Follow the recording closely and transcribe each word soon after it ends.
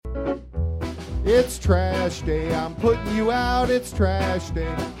It's trash day, I'm putting you out, it's trash day.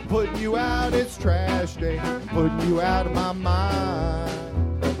 I'm putting you out, it's trash day. I'm putting you out of my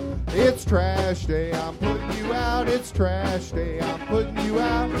mind. It's trash day, I'm putting you out, it's trash day. I'm putting you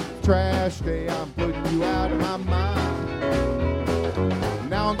out, trash day. I'm putting you out of my mind.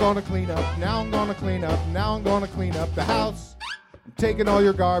 Now I'm gonna clean up, now I'm gonna clean up, now I'm gonna clean up the house. I'm taking all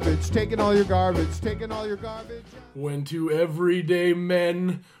your garbage, taking all your garbage, taking all your garbage. When two everyday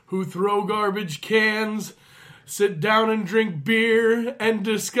men who throw garbage cans sit down and drink beer and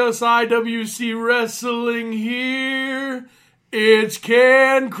discuss IWC wrestling here, it's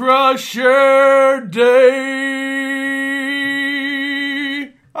Can Crusher Day.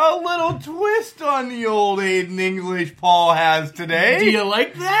 A little twist on the old Aiden English Paul has today. Do you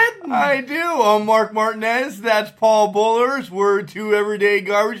like that? I do. I'm Mark Martinez. That's Paul Bullers. We're two everyday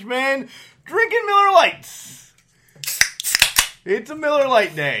garbage men drinking Miller Lights. It's a Miller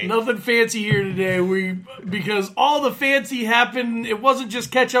Lite day. Nothing fancy here today. Because all the fancy happened. It wasn't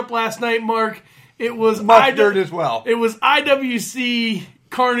just ketchup last night, Mark. It was mustard as well. It was IWC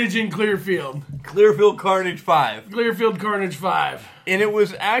Carnage in Clearfield. Clearfield Carnage 5. Clearfield Carnage 5. And it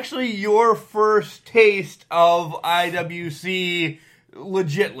was actually your first taste of IWC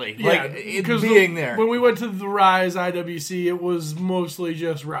legitly. Yeah, like it being there. When we went to the Rise IWC, it was mostly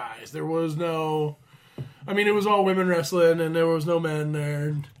just Rise. There was no... I mean, it was all women wrestling, and there was no men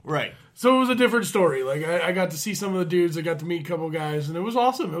there. Right. So it was a different story. Like, I got to see some of the dudes. I got to meet a couple guys, and it was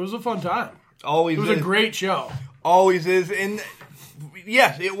awesome. It was a fun time. Always It was a great show. Always is. And,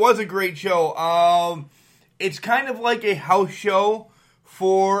 yes, it was a great show. It's kind of like a house show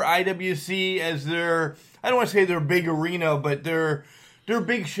for IWC as their... I don't want to say their big arena, but their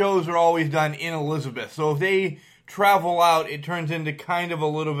big shows are always done in Elizabeth. So if they travel out, it turns into kind of a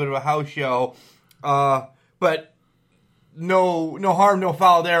little bit of a house show. But no harm, no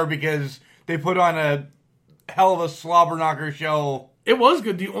foul there because they put on a hell of a slobber knocker show. It was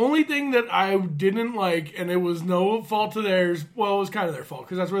good. The only thing that I didn't like, and it was no fault of theirs, well, it was kind of their fault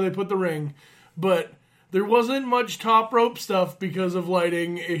because that's where they put the ring, but there wasn't much top rope stuff because of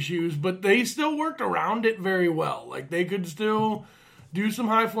lighting issues, but they still worked around it very well. Like, they could still do some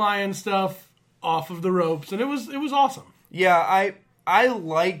high flying stuff off of the ropes, and it was awesome. Yeah, I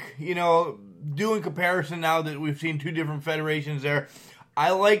like, doing comparison now that we've seen two different federations there. I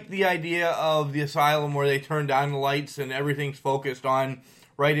like the idea of the Asylum where they turn down the lights and everything's focused on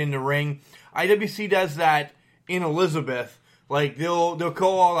right in the ring. IWC does that in Elizabeth. Like, they'll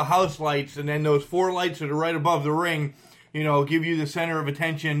call all the house lights, and then those 4 lights that are right above the ring, give you the center of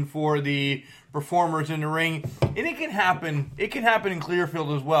attention for the performers in the ring. And it can happen. It can happen in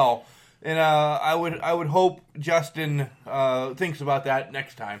Clearfield as well. And I would hope Justin thinks about that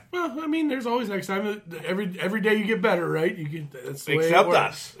next time. Well, I mean, there's always next time. Every day you get better, right? That's the way Except it works.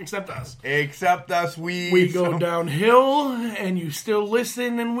 us. Except us. Except us. We go downhill, and you still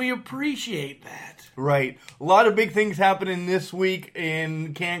listen, and we appreciate that. Right. A lot of big things happening this week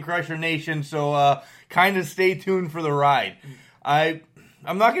in Can Crusher Nation, so kind of stay tuned for the ride. I'm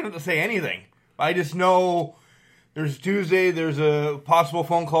not going to say anything. I just know... There's Tuesday, there's a possible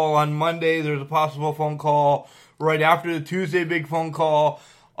phone call on Monday, there's a possible phone call right after the Tuesday big phone call.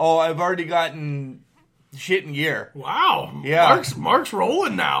 Oh, I've already gotten shit in gear. Wow. Yeah. Mark's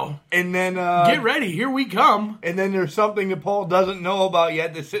rolling now. And then... get ready, here we come. And then there's something that Paul doesn't know about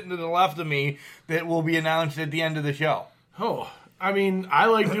yet that's sitting to the left of me that will be announced at the end of the show. Oh, I mean, I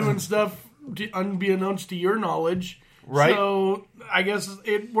like doing stuff unbeknownst to your knowledge. Right. So, I guess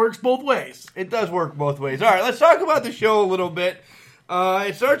it works both ways. It does work both ways. All right, let's talk about the show a little bit.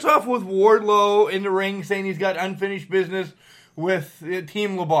 It starts off with Wardlow in the ring saying he's got unfinished business with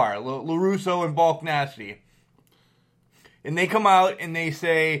Team LeBar, LaRusso and Bulk Nasty. And they come out and they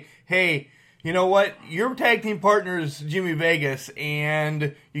say, hey, you know what? Your tag team partner is Jimmy Vegas,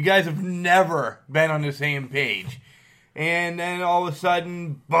 and you guys have never been on the same page. And then all of a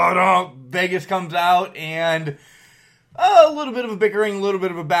sudden, Vegas comes out and... a little bit of a bickering, a little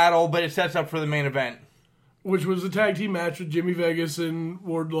bit of a battle, but it sets up for the main event. Which was a tag team match with Jimmy Vegas and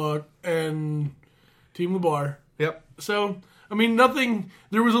Wardlow and Team LeBar. Yep. So, I mean,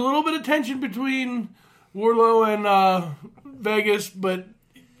 there was a little bit of tension between Wardlow and Vegas, but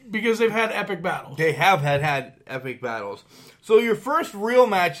because they've had epic battles. They have had epic battles. So your first real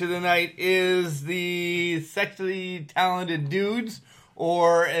match of the night is the Sexy Talented Dudes,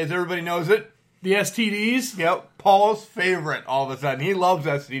 or as everybody knows it, The STDs? Yep, Paul's favorite all of a sudden. He loves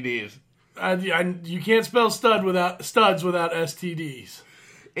STDs. You can't spell studs without STDs.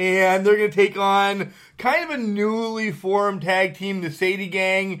 And they're going to take on kind of a newly formed tag team, the Sadie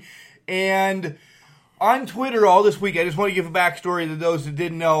Gang. And on Twitter all this week, I just want to give a backstory to those that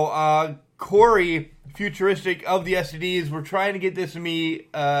didn't know. Corey, futuristic of the STDs, were trying to get this to me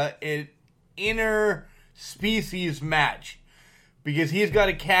an inter-species match. Because he's got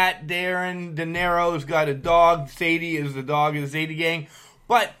a cat, Darren De Niro's got a dog, Sadie is the dog of the Sadie Gang.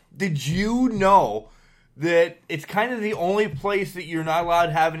 But did you know that it's kind of the only place that you're not allowed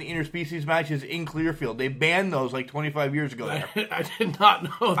to have an interspecies match is in Clearfield? They banned those like 25 years ago there. I did not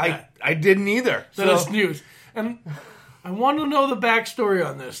know that. I didn't either. That's news. And I want to know the backstory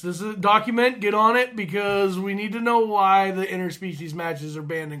on this. This is a document. Get on it, because we need to know why the interspecies matches are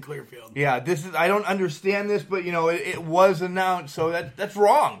banned in Clearfield. Yeah, I don't understand this, but it was announced, so that's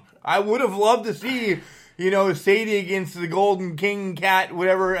wrong. I would have loved to see, Sadie against the Golden King cat,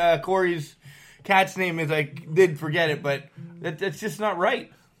 whatever Corey's cat's name is. I did forget it, but that's just not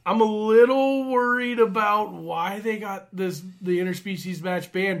right. I'm a little worried about why they got the interspecies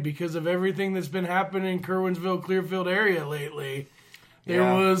match banned, because of everything that's been happening in Kerwinsville, Clearfield area lately. There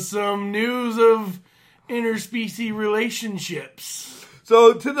was some news of interspecies relationships.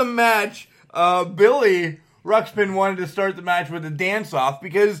 So to the match, Billy Ruxpin wanted to start the match with a dance-off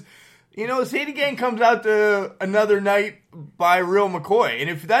because, Sadie Gang comes out to Another Night by Real McCoy, and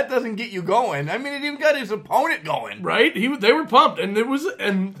if that doesn't get you going, it even got his opponent going. Right? They were pumped, and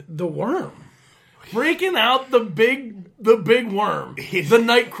the worm breaking out the big worm, the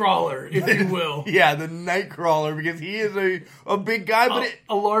Nightcrawler, if you will. Yeah, the Nightcrawler, because he is a big guy, but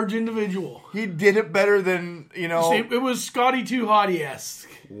a large individual. He did it better than See, it was Scotty 2 Hottie-esque.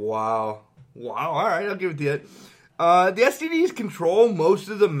 Wow! All right, I'll give it to you. The STDs control most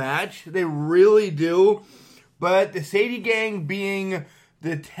of the match. They really do. But the Sadie Gang, being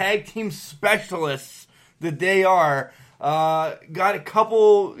the tag team specialists that they are, got a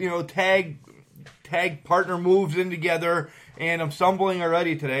couple, tag partner moves in together, and I'm stumbling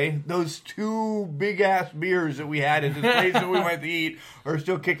already today. Those 2 big-ass beers that we had at this place that we went to eat are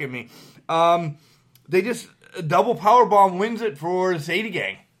still kicking me. They just double powerbomb wins it for the Sadie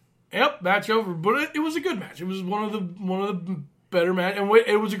Gang. Yep, match over. But it was a good match. It was one of the better matches, and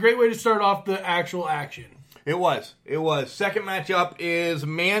it was a great way to start off the actual action. It was. Second matchup is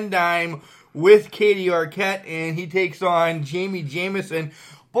Mandime with Katie Arquette, and he takes on Jamie Jamison.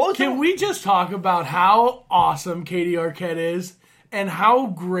 Can we just talk about how awesome Katie Arquette is, and how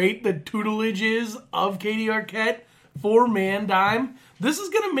great the tutelage is of Katie Arquette for Mandime? This is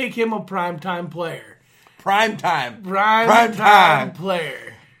going to make him a primetime player. Primetime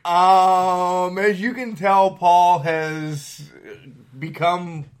player. As you can tell, Paul has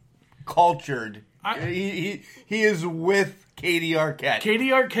become cultured. He is with Katie Arquette. Katie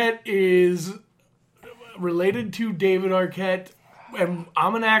Arquette is related to David Arquette, and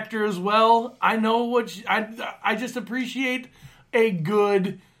I'm an actor as well. I know I just appreciate a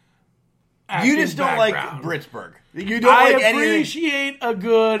good acting You just don't background. like Britsburg. You don't like anything. I appreciate a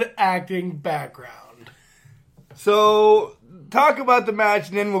good acting background. So, talk about the match,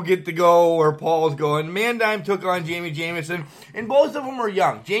 and then we'll get to go where Paul's going. Mandime took on Jamie Jamison, and both of them were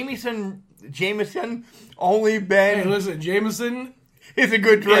young. Jamison only been... Hey, listen, Jamison is a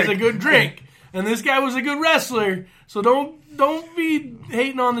good drink. Is a good drink. And this guy was a good wrestler, so don't be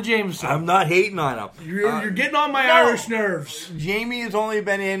hating on the Jamison. I'm not hating on him. You're getting on my Irish nerves. Jamie has only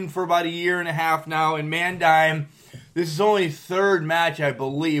been in for about 1.5 years now, and Mandime, this is only his 3rd match, I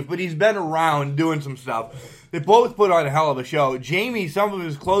believe, but he's been around doing some stuff. They both put on a hell of a show. Jamie, some of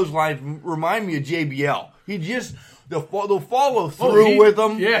his clotheslines remind me of JBL. He just... They'll follow through with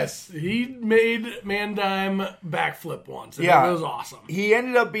him. Yes, he made Mandime backflip once, and it was awesome. He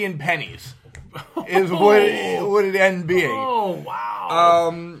ended up being pennies, is what it ended being. Oh,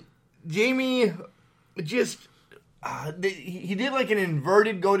 wow. Jamie just, he did like an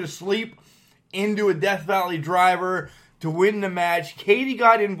inverted go to sleep into a Death Valley driver to win the match. Katie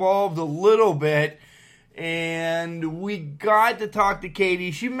got involved a little bit, and we got to talk to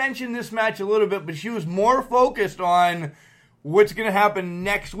Katie. She mentioned this match a little bit, but she was more focused on what's going to happen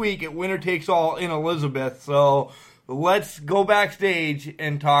next week at Winner Takes All in Elizabeth. So let's go backstage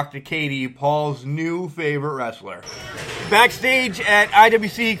and talk to Katie, Paul's new favorite wrestler. Backstage at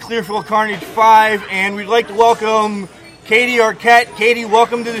IWC Clearfield Carnage 5, and we'd like to welcome Katie Arquette. Katie,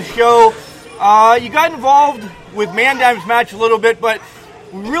 welcome to the show. You got involved with Mandime's match a little bit, but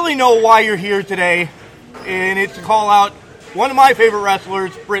we really know why you're here today. And it's to call out one of my favorite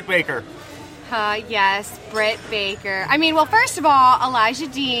wrestlers, Britt Baker. Yes, Britt Baker. First of all, Elijah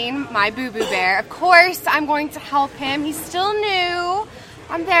Dean, my boo-boo bear. Of course, I'm going to help him. He's still new.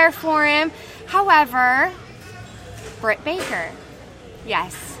 I'm there for him. However, Britt Baker.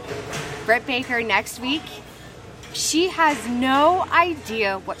 Yes, Britt Baker next week. She has no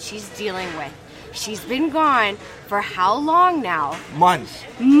idea what she's dealing with. She's been gone for how long now? Months.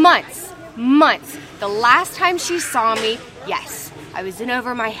 Months. The last time she saw me, yes, I was in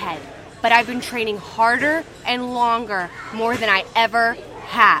over my head. But I've been training harder and longer, more than I ever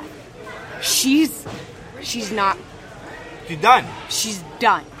have. She's not. She's done. She's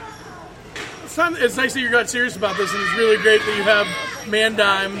done. It's nice that you got serious about this, and it's really great that you have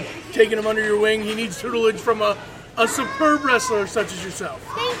Mandime taking him under your wing. He needs tutelage from a superb wrestler such as yourself.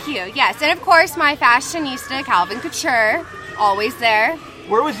 Thank you. Yes, and of course my fashionista, Calvin Couture, always there.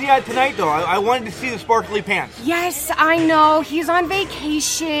 Where was he at tonight, though? I wanted to see the sparkly pants. Yes, I know. He's on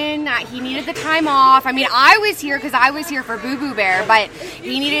vacation. He needed the time off. I mean, I was here because I was here for Boo Boo Bear, but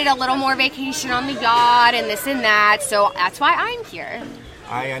he needed a little more vacation on the yacht and this and that, so that's why I'm here.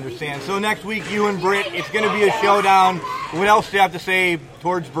 I understand. So next week, you and Britt, it's going to be a showdown. What else do you have to say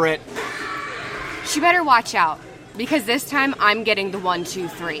towards Britt? She better watch out, because this time I'm getting the 1, 2,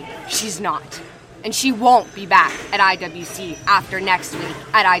 3. She's not. And she won't be back at IWC after next week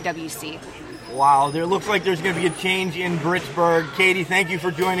at IWC. Wow, there looks like there's going to be a change in Brittsburg. Katie, thank you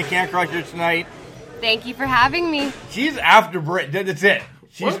for joining Camp Crushers tonight. Thank you for having me. She's after Britt. That's it.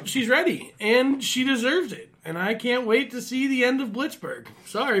 She's ready, and she deserves it. And I can't wait to see the end of Blitzburg.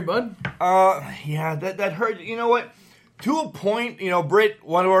 Sorry, bud. Yeah, that hurt. You know what? To a point, Britt,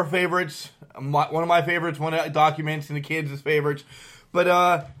 one of our favorites, one of my favorites, one of Documents and the kids' favorites.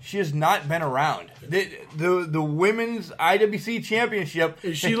 But she has not been around. The women's IWC championship.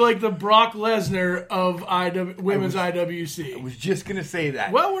 Is she like the Brock Lesnar of women's IWC? I was just going to say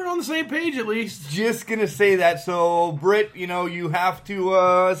that. Well, we're on the same page at least. Just going to say that. So, Britt, you have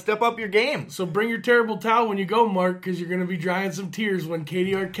to step up your game. So bring your terrible towel when you go, Mark, because you're going to be drying some tears when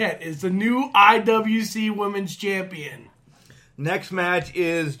Katie Arquette is the new IWC women's champion. Next match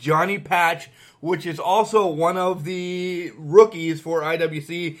is Johnny Patch, which is also one of the rookies for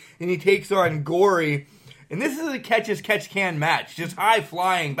IWC, and he takes on Gory. And this is a catch-as-catch-can match, just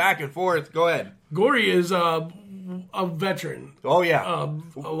high-flying, back and forth. Go ahead. Gory is a veteran. Oh, yeah.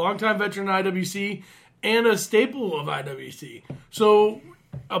 A longtime veteran of IWC and a staple of IWC. So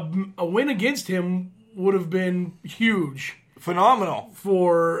a win against him would have been huge. Phenomenal.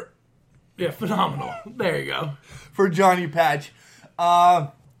 Phenomenal. There you go. For Johnny Patch.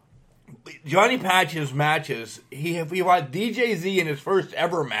 Johnny Patch's matches, he fought DJ Z in his first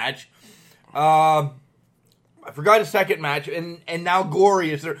ever match. I forgot his second match, and now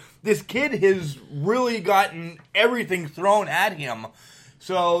Gory is there. This kid has really gotten everything thrown at him.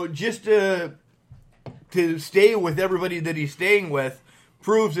 So just to stay with everybody that he's staying with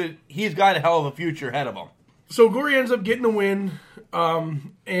proves that he's got a hell of a future ahead of him. So Gory ends up getting a win,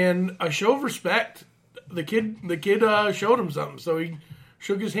 and a show of respect. The kid showed him something, so he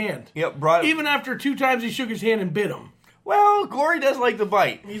shook his hand. Yep, even after 2 times he shook his hand and bit him. Well, Gory does like to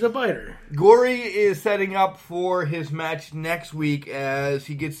bite. He's a biter. Gory is setting up for his match next week as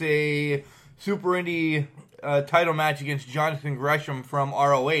he gets a Super Indie title match against Jonathan Gresham from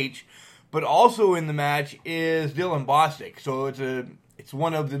ROH. But also in the match is Dylan Bostic. So it's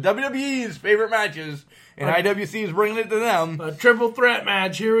one of the WWE's favorite matches, and IWC is bringing it to them. A triple threat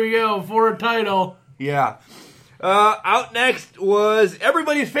match. Here we go for a title. Yeah. Out next was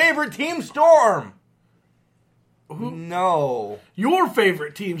everybody's favorite Team Storm. No. Your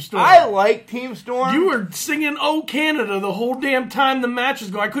favorite Team Storm. I like Team Storm. You were singing "Oh Canada" the whole damn time the match was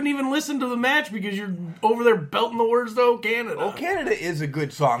going. I couldn't even listen to the match because you're over there belting the words "Oh Canada." "Oh Canada" is a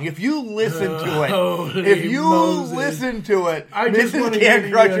good song. If you listen to it, Moses. listen to it, I just Mrs.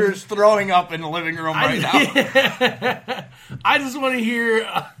 Can Crusher is throwing up in the living room right now. I just want to hear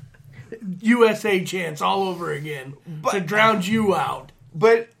USA chants all over again to drown you out.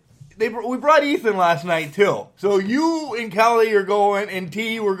 But we brought Ethan last night too. So you and Kelly are going, and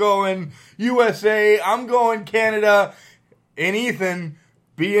T were going USA. I'm going Canada, and Ethan,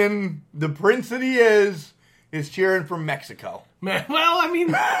 being the prince that he is cheering for Mexico. Man, well, I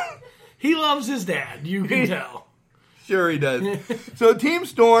mean, he loves his dad. You can tell. Sure he does. So Team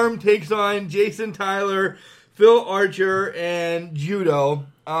Storm takes on Jason Tyler, Phil Archer, and Judo.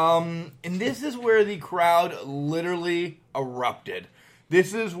 And this is where the crowd literally erupted.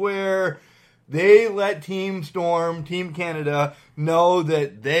 This is where they let Team Storm, Team Canada, know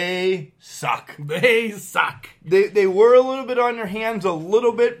that they suck. They suck. They were a little bit on their hands a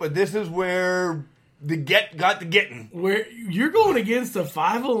little bit, but this is where got the getting. Where you're going against a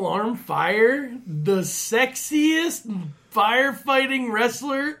 5-alarm fire, the sexiest firefighting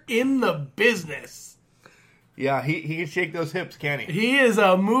wrestler in the business. Yeah, he can shake those hips, can't he? He is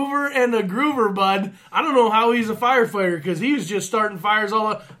a mover and a groover, bud. I don't know how he's a firefighter because he was just starting fires all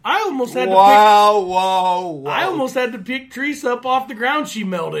up. I almost had I almost had to pick Teresa up off the ground. She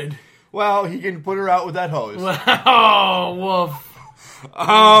melted. Well, he can put her out with that hose. Oh, woof.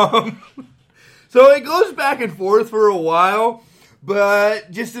 So it goes back and forth for a while,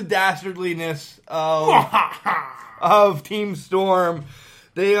 but just the dastardliness of Team Storm,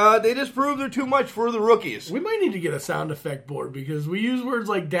 they just prove they're too much for the rookies. We might need to get a sound effect board because we use words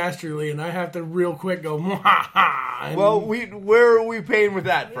like dastardly, and I have to real quick go, Well, where are we paying with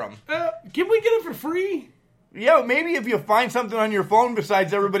that from? Can we get it for free? Yeah, maybe if you find something on your phone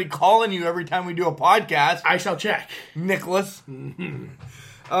besides everybody calling you every time we do a podcast. I shall check. Nicholas.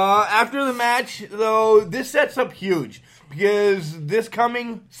 After the match, though, this sets up huge because this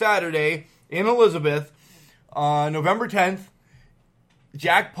coming Saturday in Elizabeth, November 10th,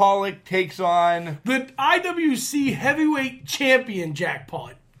 Jack Pollock takes on the IWC Heavyweight Champion, Jack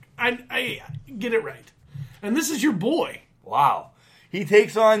Pollock. I get it right. And this is your boy. Wow. He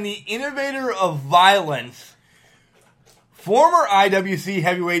takes on the innovator of violence, former IWC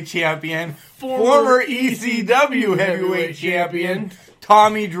Heavyweight Champion, former ECW Heavyweight Champion,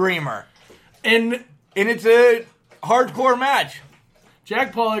 Tommy Dreamer. And it's a hardcore match.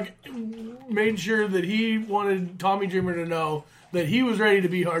 Jack Pollock made sure that he wanted Tommy Dreamer to know that he was ready to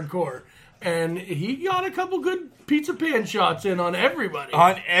be hardcore. And he got a couple good pizza pan shots in on everybody.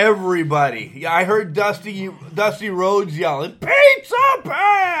 Yeah, I heard Dusty Rhodes yelling, "Pizza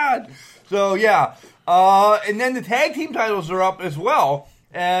pan!" So, yeah. And then the tag team titles are up as well,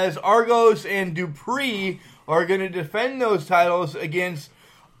 as Argos and Dupree are going to defend those titles against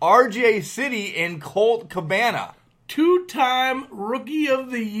RJ City and Colt Cabana. 2-time Rookie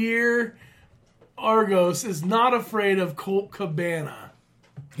of the Year Argos is not afraid of Colt Cabana.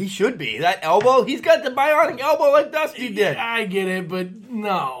 He should be. That elbow, he's got the bionic elbow like Dusty did. I get it, but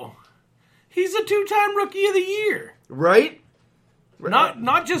no. He's a 2-time Rookie of the Year. Right?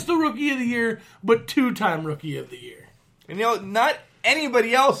 Not just the Rookie of the Year, but 2-time Rookie of the Year. And not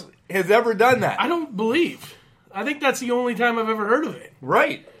anybody else has ever done that. I don't believe. I think that's the only time I've ever heard of it.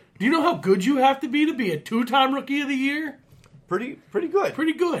 Right. Do you know how good you have to be a 2-time Rookie of the Year? Pretty good.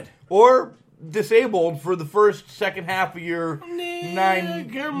 Pretty good. Or disabled for the second half of your 9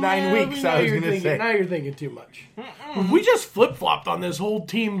 weeks, I was going to say. Now you're thinking too much. We just flip-flopped on this whole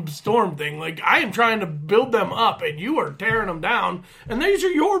Team Storm thing. Like, I am trying to build them up, and you are tearing them down, and these are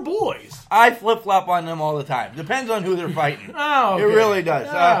your boys. I flip-flop on them all the time. Depends on who they're fighting. Oh, okay. It really does.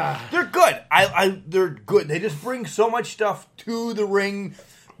 They're good. They're good. They just bring so much stuff to the ring.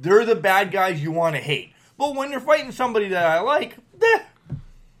 They're the bad guys you want to hate. But when they're fighting somebody that I like,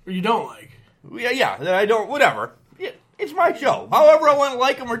 Or you don't like. Yeah, that I don't, whatever. It's my show. However I want to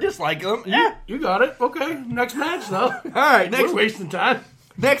like them or dislike them. You got it. Okay. Next match, though. All right. We're wasting time.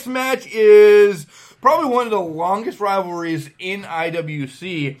 Next match is probably one of the longest rivalries in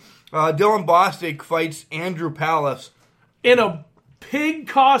IWC. Dylan Bostic fights Andrew Palace. In a pig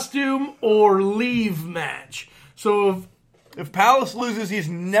costume or leave match. So if Palace loses, he's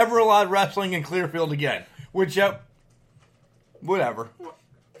never allowed wrestling in Clearfield again. Which, whatever.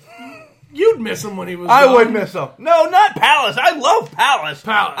 You'd miss him when he was I gone. would miss him. No, not Palace. I love Palace.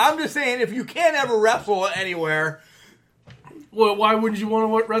 Palace. I'm just saying, if you can't ever wrestle anywhere. Well, why wouldn't you want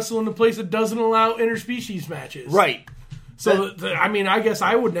to wrestle in a place that doesn't allow interspecies matches? Right. So, I guess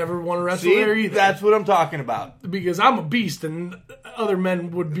I would never want to wrestle there either. That's what I'm talking about. Because I'm a beast and other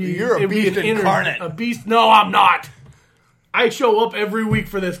men would be... You're a beast incarnate. A beast? No, I'm not. I show up every week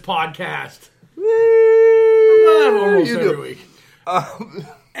for this podcast. Almost every week.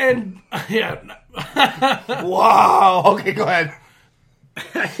 And, yeah. Wow. Okay, go ahead.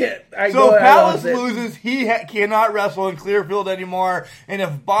 So if Palace loses, he cannot wrestle in Clearfield anymore. And if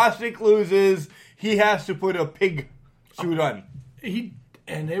Bostic loses, he has to put a pig suit on.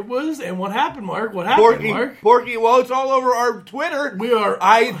 And what happened, Mark? What happened, Mark? Porky, well, it's all over our Twitter.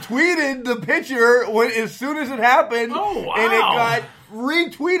 I tweeted the picture as soon as it happened. Oh, wow. And it got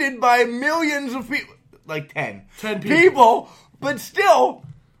retweeted by millions of people. Like 10. 10 people. But still,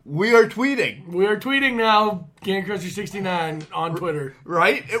 we are tweeting. We are tweeting now, Can Crusher 69 on Twitter.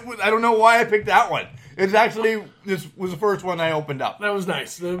 Right? I don't know why I picked that one. It's actually, this was the first one I opened up. That was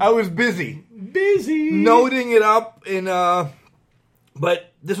nice. I was busy. Busy. Noting it up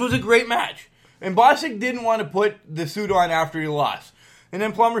but this was a great match. And Bostic didn't want to put the suit on after he lost. And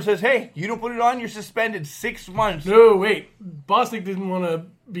then Plummer says, hey, you don't put it on, you're suspended 6 months. No, wait. Bostic didn't want to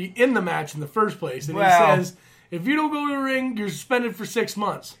be in the match in the first place. And he says, if you don't go to the ring, you're suspended for 6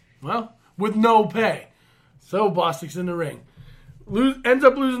 months. Well, with no pay. So Bostic's in the ring. Ends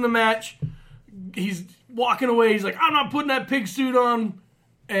up losing the match. He's walking away. He's like, I'm not putting that pig suit on.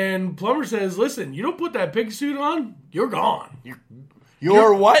 And Plummer says, listen, you don't put that pig suit on, you're gone.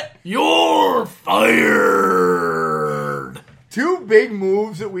 You're what? You're fired. 2 big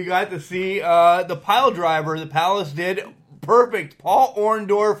moves that we got to see. The pile driver, the Palace did, perfect Paul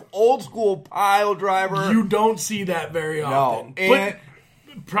Orndorff, old school pile driver. You don't see that very often. And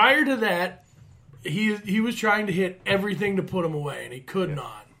but prior to that, he was trying to hit everything to put him away, and he could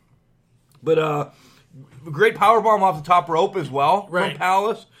not. But great powerbomb off the top rope as well Right. from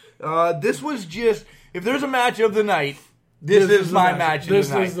Palace. This was just, if there's a match of the night, this is my match of the night.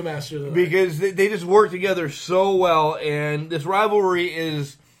 This is the match of the night. Because they just work together so well, and this rivalry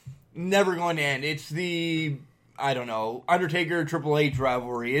is never going to end. It's the, I don't know, Undertaker Triple H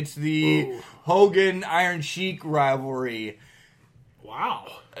rivalry. It's the Hogan Iron Sheik rivalry. Wow.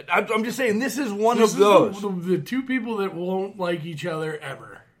 I'm just saying, this is one This of those. is the two people that won't like each other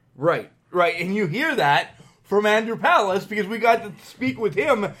ever. Right. And you hear that from Andrew Palace because we got to speak with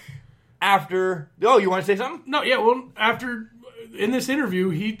him after. Oh, you want to say something? No, yeah, well, in this interview,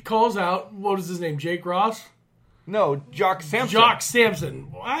 he calls out, what is his name, Jake Ross? No, Jock Sampson. Jock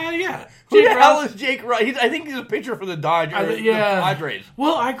Sampson. Yeah. Who Jake the hell Ross. is Jake Ross? I think he's a pitcher for the Dodgers. The Padres.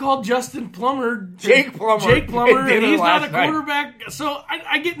 Well, I called Justin Plummer. Jake Plummer. And he's not a last night. quarterback. So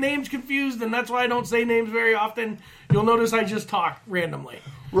I get names confused, and that's why I don't say names very often. You'll notice I just talk randomly.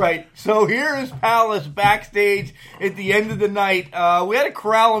 Right. So here is Palace backstage at the end of the night. We had to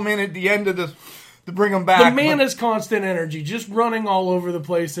corral him in at the end of this to bring him back. The man has constant energy, just running all over the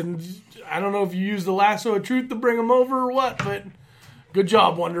place. And I don't know if you use the lasso of truth to bring him over or what, but good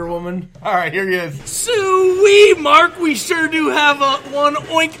job, Wonder Woman. All right, here he is. Soo-wee, Mark, we sure do have one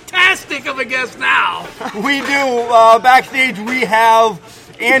oink-tastic of a guest now. We do. Backstage, we have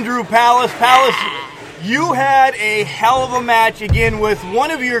Andrew Palace. Palace, you had a hell of a match again with one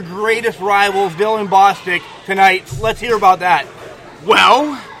of your greatest rivals, Dylan Bostic, tonight. Let's hear about that.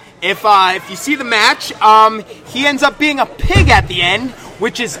 Well, if you see the match, he ends up being a pig at the end,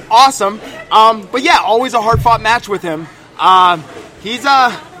 which is awesome. But yeah, always a hard-fought match with him. He's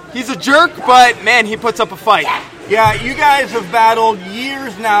a jerk, but man, he puts up a fight. Yeah, you guys have battled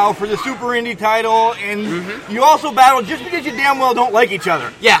years now for the Super Indie title, and you also battled just because you damn well don't like each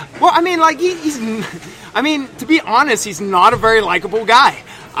other. Yeah. Well, I mean, like he's to be honest, he's not a very likable guy.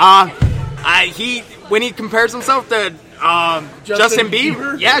 When he compares himself to Justin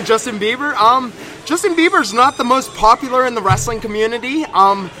Bieber. Yeah, Justin Bieber. Justin Bieber's not the most popular in the wrestling community.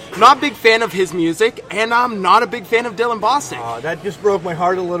 Not a big fan of his music, and I'm not a big fan of Dylan Bostic. That just broke my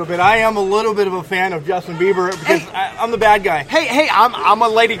heart a little bit. I am a little bit of a fan of Justin Bieber because I'm the bad guy. Hey, I'm a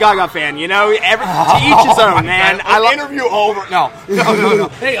Lady Gaga fan. You know, to each his own, man. Interview over. No.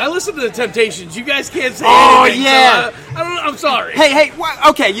 Hey, I listen to the Temptations. You guys can't say anything. Yeah. So, I'm sorry. Hey,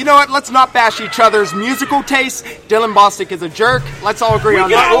 okay, you know what? Let's not bash each other's musical tastes. Dylan Bostic is a jerk. Let's all agree on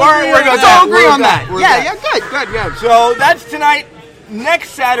that. Let's all agree on that. Good. So that's tonight. Next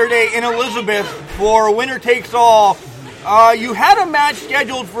Saturday in Elizabeth for Winner Takes All. You had a match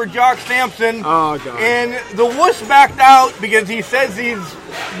scheduled for Jock Sampson. Oh, God. And the wuss backed out because he says he's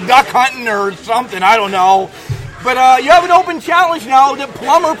duck hunting or something. I don't know. But you have an open challenge now that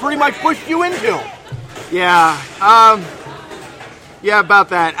Plummer pretty much pushed you into. Yeah. Yeah, about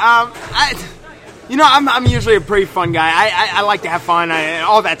that. I'm usually a pretty fun guy. I like to have fun.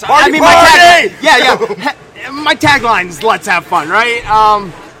 All that stuff. My tagline's "Let's have fun," right?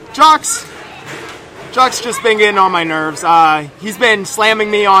 Jock's just been getting on my nerves. He's been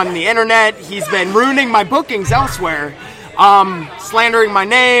slamming me on the internet. He's been ruining my bookings elsewhere. Slandering my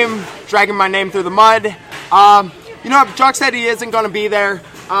name, dragging my name through the mud. Jock said he isn't going to be there.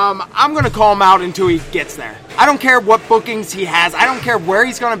 I'm going to call him out until he gets there. I don't care what bookings he has. I don't care where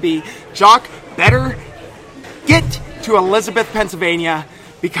he's going to be. Jock better get to Elizabeth, Pennsylvania,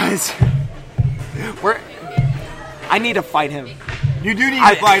 because I need to fight him. You do need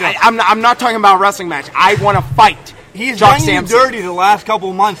to fight him. I'm not talking about a wrestling match. I want to fight. He's Jock done Sampson. you dirty the last couple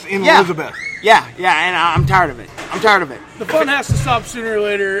of months in Elizabeth. Yeah, and I'm tired of it. The fun has to stop sooner or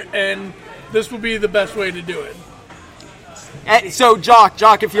later, and this will be the best way to do it. So,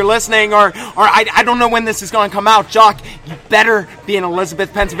 Jock, if you're listening, or I don't know when this is going to come out, Jock, you better be in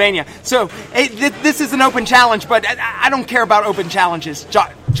Elizabeth, Pennsylvania. So, this is an open challenge, but I don't care about open challenges.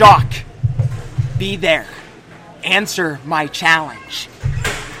 Jock, be there. Answer my challenge.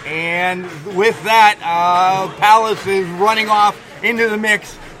 And with that, Palace is running off into the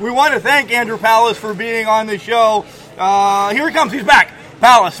mix. We want to thank Andrew Palace for being on the show. Here he comes. He's back.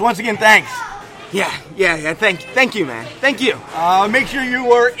 Palace, once again, thanks. Yeah. Thank you, man. Thank you. Make sure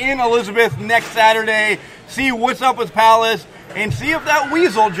you are in Elizabeth next Saturday. See what's up with Palace and see if that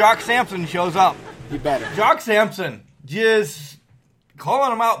weasel, Jock Sampson, shows up. You better. Jock Sampson, just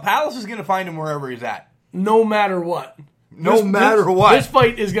calling him out. Palace is going to find him wherever he's at. No matter what. No matter what. This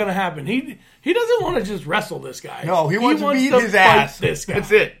fight is going to happen. He doesn't want to just wrestle this guy. No, he wants to beat to his ass. This guy.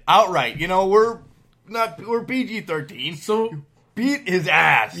 That's it. Outright. we're PG-13. So beat his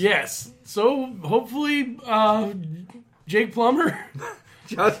ass. yes. So hopefully, Jake Plummer,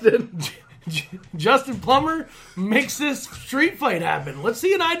 Justin Plummer makes this street fight happen. Let's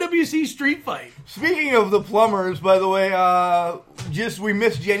see an IWC street fight. Speaking of the Plumbers, by the way, we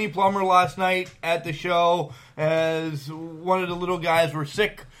missed Jenny Plummer last night at the show as one of the little guys were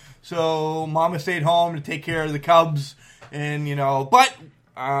sick. So Mama stayed home to take care of the Cubs. And, but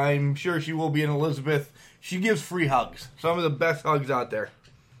I'm sure she will be in Elizabeth. She gives free hugs. Some of the best hugs out there.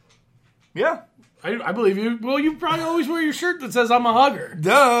 Yeah. I believe you. Well, you probably always wear your shirt that says I'm a hugger.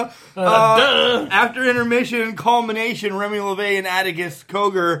 Duh. Duh. After intermission culmination, Remy LeVay and Atticus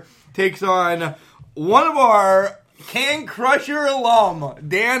Cogar takes on one of our Can Crusher alum,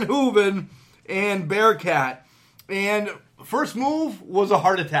 Dan Hooven, and Bearcat. And first move was a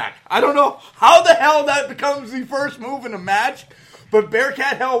heart attack. I don't know how the hell that becomes the first move in a match, but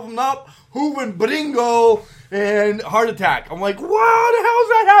Bearcat held him up, Hooven, Bringo, and heart attack. I'm like, wow, the hell's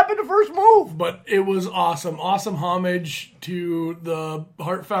that happened to first move? But it was awesome. Awesome homage to the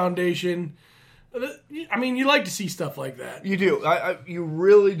Hart Foundation. I mean, you like to see stuff like that. You do. You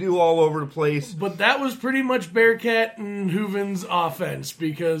really do all over the place. But that was pretty much Bearcat and Hooven's offense,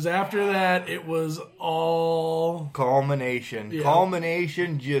 because after that, it was all... Culmination. Yeah.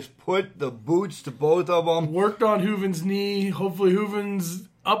 Culmination just put the boots to both of them. Worked on Hooven's knee. Hopefully Hooven's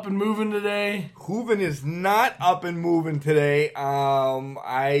up and moving today. Hooven is not up and moving today.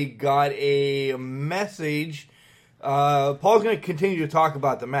 I got a message. Paul's going to continue to talk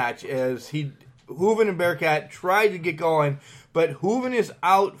about the match as Hooven and Bearcat tried to get going, but Hooven is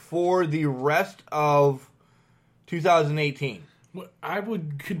out for the rest of 2018. I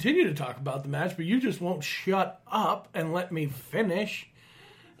would continue to talk about the match, but you just won't shut up and let me finish.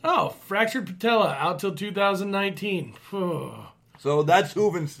 Oh, fractured patella out till 2019. So that's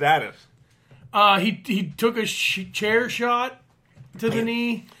Hooven's status. He took a chair shot to the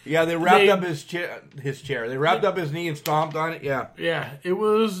knee. Yeah, they wrapped up his chair. They wrapped up his knee and stomped on it. Yeah. Yeah, it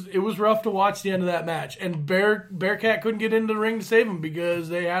was rough to watch the end of that match, and Bearcat couldn't get into the ring to save him because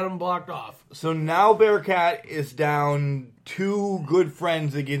they had him blocked off. So now Bearcat is down two good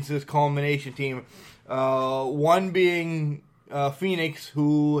friends against this culmination team. One being Phoenix,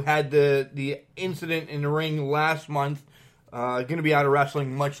 who had the incident in the ring last month. Going to be out of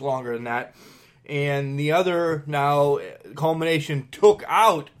wrestling much longer than that. And the other, now, Culmination took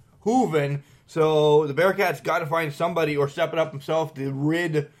out Hooven, so the Bearcats got to find somebody or step it up himself to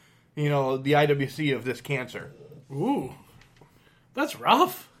rid, the IWC of this cancer. Ooh, that's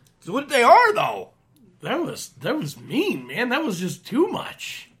rough. It's what they are, though. That was mean, man. That was just too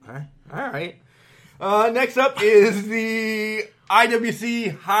much. All right. Next up is the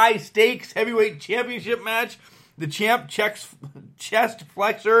IWC High Stakes Heavyweight Championship match. The champ chest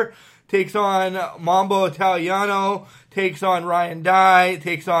flexor takes on Mambo Italiano, takes on Ryan Dye,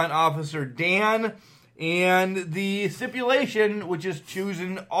 takes on Officer Dan, and the stipulation, which is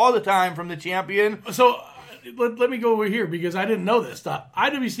chosen all the time from the champion. So let me go over here because I didn't know this. The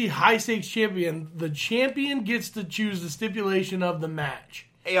IWC High Stakes Champion, the champion gets to choose the stipulation of the match.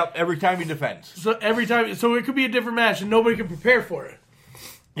 Yep, every time he defends. So every time, so it could be a different match and nobody can prepare for it.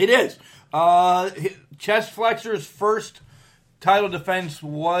 It is. Chest flexor's first title defense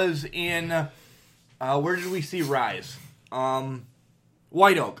was in, where did we see Rise?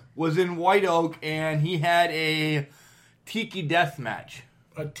 White Oak. Was in White Oak, and he had a Tiki Death match.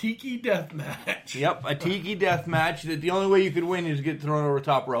 A Tiki Death match. Yep, a Tiki Death match that the only way you could win is get thrown over the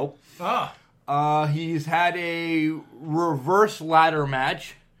top rope. He's had a reverse ladder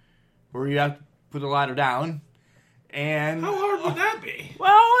match, where you have to put the ladder down. And how hard would that be? Well,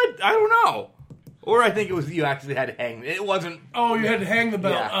 I don't know. Or I think it was you actually had to hang. It wasn't... Oh, you had to hang the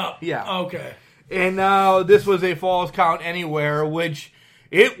belt up. Yeah. Okay. And now this was a Falls Count Anywhere, which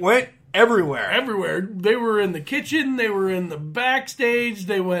it went everywhere. Everywhere. They were in the kitchen. They were in the backstage.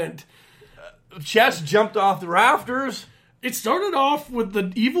 They went... Chest jumped off the rafters. It started off with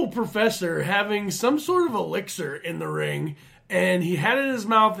the evil professor having some sort of elixir in the ring, and he had it in his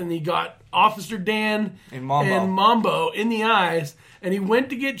mouth, and he got Officer Dan and Mambo in the eyes, and he went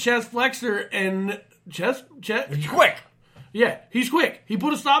to get Chest Flexor, and Chest... He's quick. Yeah, he's quick. He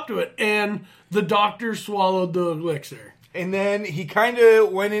put a stop to it, and the doctor swallowed the elixir. And then he kind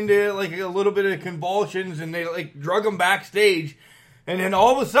of went into like a little bit of convulsions, and they like drug him backstage, and then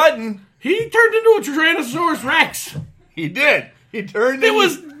all of a sudden... He turned into a Tyrannosaurus Rex. He did. He turned It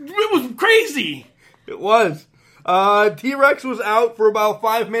was crazy. It was. T-Rex was out for about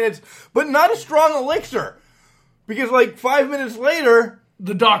 5 minutes, but not a strong elixir. Because like 5 minutes later,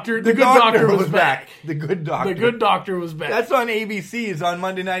 The doctor was back. The good doctor. The good doctor was back. That's on ABC's on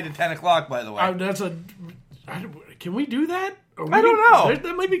Monday night at 10 o'clock, by the way. Can we do that? I don't know.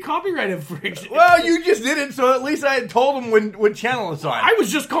 That might be copyright infringement. Well, you just did it, so at least I had told him what channel it's on. I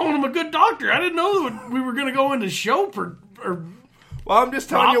was just calling him a good doctor. I didn't know that we were going to go into show Well, I'm just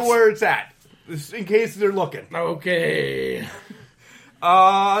telling you where it's at, in case they're looking. Okay.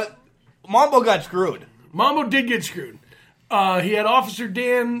 Mambo got screwed. Mambo did get screwed. He had Officer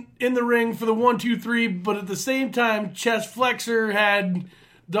Dan in the ring for the 1-2-3, but at the same time, Chest Flexor had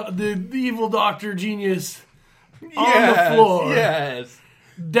the evil Dr. Genius on the floor. Yes.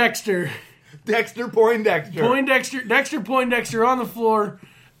 Dexter Poindexter on the floor,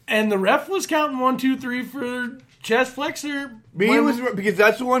 and the ref was counting 1-2-3 for Chest Flexor. Because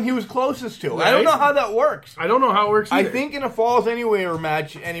that's the one he was closest to. Right? I don't know how that works. I don't know how it works either. I think in a Falls Anywhere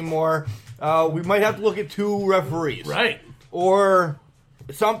match anymore, we might have to look at 2 referees. Right. Or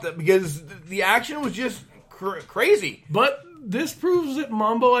something, because the action was just crazy. But this proves that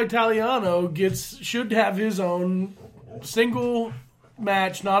Mambo Italiano should have his own single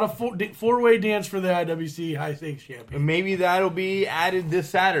match, not a four-way dance for the IWC High Stakes Champion. Maybe that'll be added this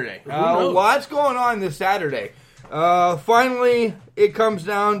Saturday. Knows? Lots going on this Saturday. Finally, it comes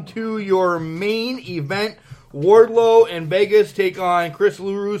down to your main event. Wardlow and Vegas take on Chris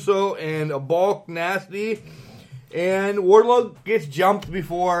LaRusso and Bulk Nasty. And Wardlow gets jumped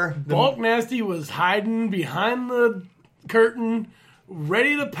before. Bulk Nasty was hiding behind the curtain,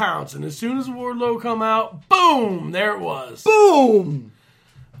 ready to pounce. And as soon as Wardlow come out, boom, there it was. Boom!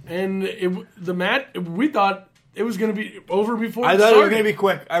 And the match, we thought it was going to be over before I it thought started. it was going to be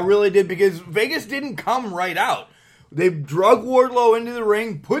quick. I really did, because Vegas didn't come right out. They drug Wardlow into the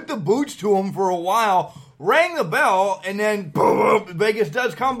ring, put the boots to him for a while, rang the bell, and then boom, Vegas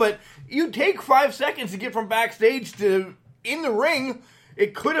does come. But you take 5 seconds to get from backstage to in the ring,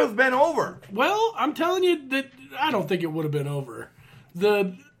 it could have been over. Well, I'm telling you that I don't think it would have been over.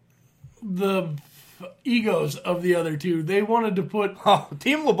 The egos of the other two, they wanted to put... Oh,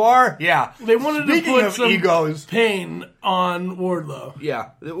 Team LeBar? Yeah. They wanted Speaking to put of some egos, pain on Wardlow. Yeah,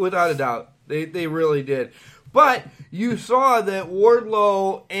 without a doubt. They really did. But you saw that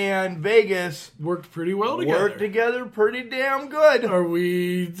Wardlow and Vegas worked pretty well together. Worked together pretty damn good. Are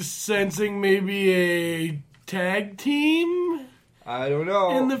we sensing maybe a tag team? I don't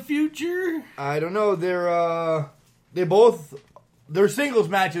know. In the future? I don't know. Their singles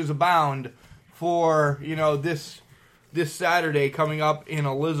matches abound for, this Saturday coming up in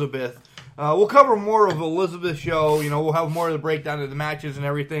Elizabeth. We'll cover more of Elizabeth's show. We'll have more of the breakdown of the matches and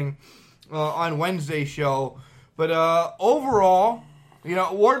everything on Wednesday's show. But overall,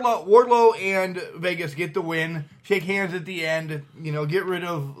 Wardlow and Vegas get the win. Shake hands at the end. Get rid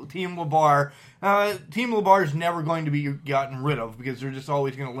of Team LeBar. Team LeBar is never going to be gotten rid of because they're just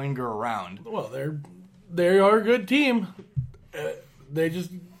always going to linger around. Well, they are a good team. They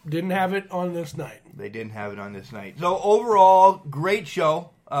just didn't have it on this night. They didn't have it on this night. So overall, great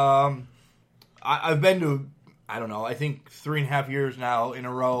show. I've been to, I think 3.5 years now in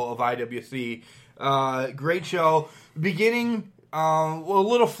a row of IWC. Great show. Beginning, a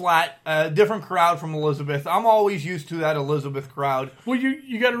little flat. Different crowd from Elizabeth. I'm always used to that Elizabeth crowd. Well,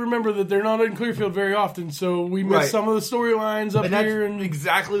 you got to remember that they're not in Clearfield very often, so we miss some of the storylines up here. That's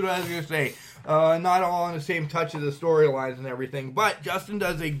exactly what I was going to say. Not all on the same touch of the storylines and everything, but Justin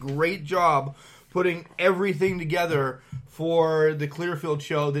does a great job putting everything together for the Clearfield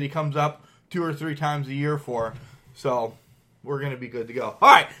show that he comes up 2 or 3 times a year for. So we're going to be good to go. All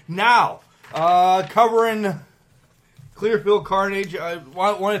right, now covering Clearfield Carnage. I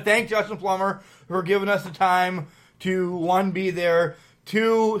want to thank Justin Plummer for giving us the time to, 1, be there.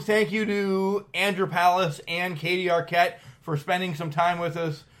 2, thank you to Andrew Palace and Katie Arquette for spending some time with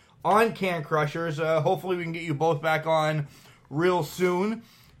us on Can Crushers. Hopefully we can get you both back on real soon.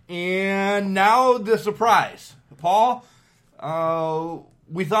 And now the surprise. Paul,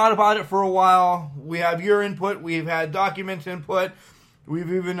 we thought about it for a while. We have your input. We've had Documents input.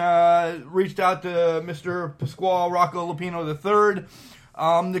 We've even reached out to Mr. Pasquale Rocco Lupino III.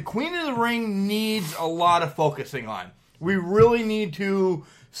 The Queen of the Ring needs a lot of focusing on. We really need to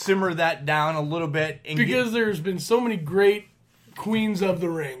simmer that down a little bit. Because there's been so many great queens of the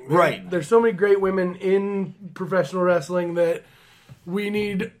ring. Right. There's so many great women in professional wrestling that we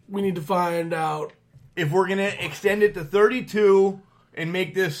need to find out. If we're going to extend it to 32 and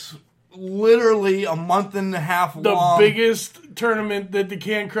make this literally a month and a half long. The biggest tournament that the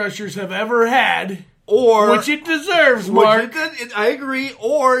Can Crushers have ever had. Or which it deserves, Mark. I agree.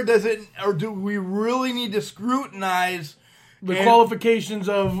 Or do we really need to scrutinize the qualifications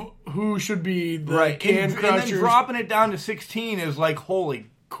of who should be the Right. Can And then Crushers dropping it down to 16 is like, holy.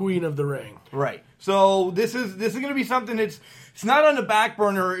 Queen of the Ring. Right. So this is going to be something it's not on the back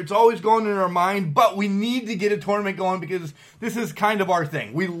burner. It's always going in our mind, but we need to get a tournament going because this is kind of our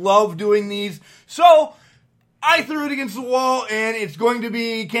thing. We love doing these. So I threw it against the wall, and it's going to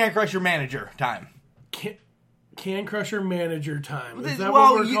be Can Crusher Manager time. Can Crusher Manager time. Is that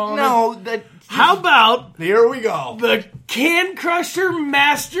well, what we're calling no, it? that. How about Here we go. the Can Crusher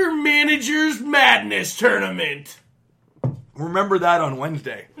Master Managers Madness Tournament? Remember that on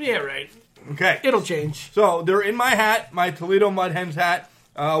Wednesday. Yeah, right. Okay. It'll change. So they're in my hat, my Toledo Mud Hens hat.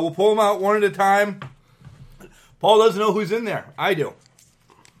 We'll pull them out one at a time. Paul doesn't know who's in there. I do.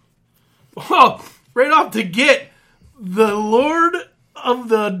 Oh, right off the get, the Lord of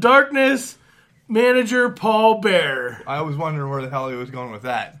the Darkness Manager Paul Bear. I was wondering where the hell he was going with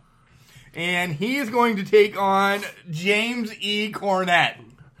that. And he is going to take on James E. Cornett.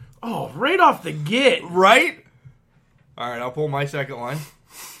 Oh, right off the get. Right? All right, I'll pull my second one.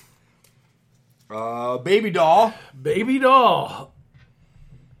 Baby Doll. Baby Doll.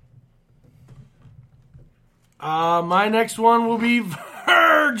 My next one will be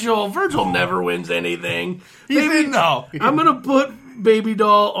Virgil. Virgil never wins anything. He's in, though. I'm going to put Baby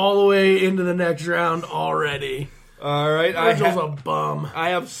Doll all the way into the next round already. All right. Virgil's a bum. I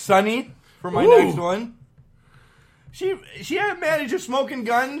have Sunny for my Ooh. next one. She had managed Smoking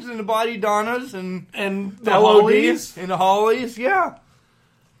Guns and the Body Donnas and The LODs Hollies. and the Hollies. Yeah.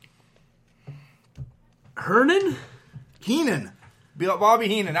 Hernan? Heenan. Bobby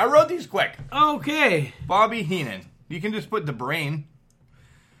Heenan. I wrote these quick. Okay. Bobby Heenan. You can just put the brain.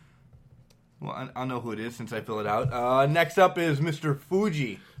 Well, I'll know who it is since I fill it out. Next up is Mr.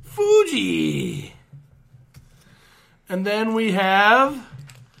 Fuji. Fuji. And then we have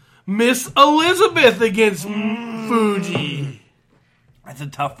Miss Elizabeth against Fuji. That's a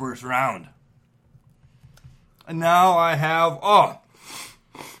tough first round. And now I have,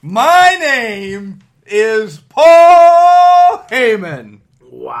 my name is Paul Heyman.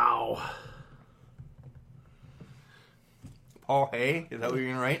 Wow. Paul Hay? Is that what you're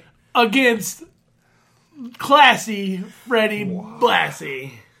going to write? Against classy Freddie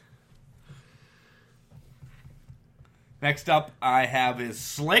Blassie. Next up, I have is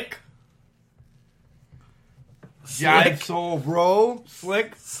Slick. Jive Soul Bro.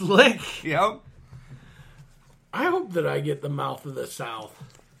 Slick. Slick. Yep. I hope that I get the Mouth of the South.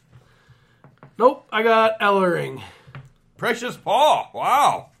 Nope, I got Ellering. Precious Paul.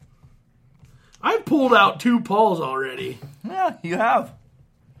 Wow. I've pulled out 2 Pauls already. Yeah, you have.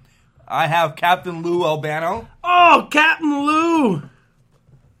 I have Captain Lou Albano. Oh, Captain Lou.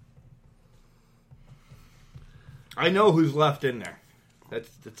 I know who's left in there.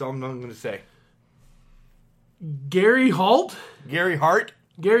 That's all I'm going to say. Gary Holt. Gary Hart.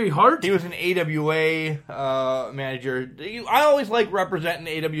 Gary Hart. He was an AWA manager. I always like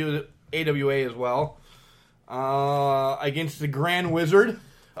representing AWA as well. Against the Grand Wizard.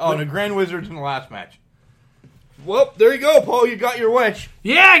 Oh, the Grand Wizard's in the last match. Well, there you go, Paul. You got your wish.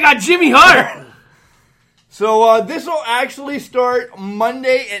 Yeah, I got Jimmy Hart. So this will actually start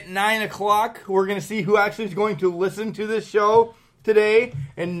Monday at 9 o'clock. We're going to see who actually is going to listen to this show today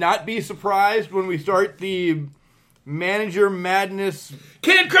and not be surprised when we start the Manager Madness.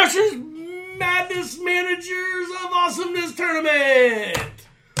 Can Crushers Madness Managers of Awesomeness Tournament.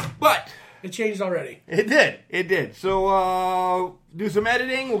 But It changed already. it did. So do some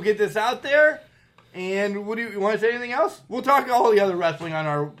editing. We'll get this out there. And what do you want to say? Anything else? We'll talk all the other wrestling on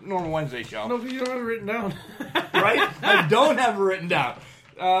our normal Wednesday show. No, you don't have it written down. Right? I don't have it written down.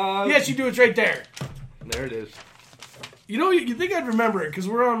 Yes, you do. It's right there. There it is. You know, you think I'd remember it because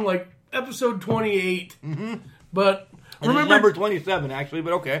we're on like episode 28. Mm-hmm. But Remember number 27, actually,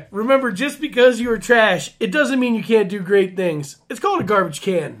 but okay. remember, just because you are trash, it doesn't mean you can't do great things. It's called a garbage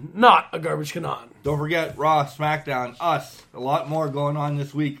can, not a garbage canon. Don't forget Raw, SmackDown, us. A lot more going on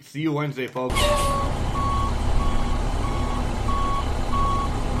this week. See you Wednesday, folks.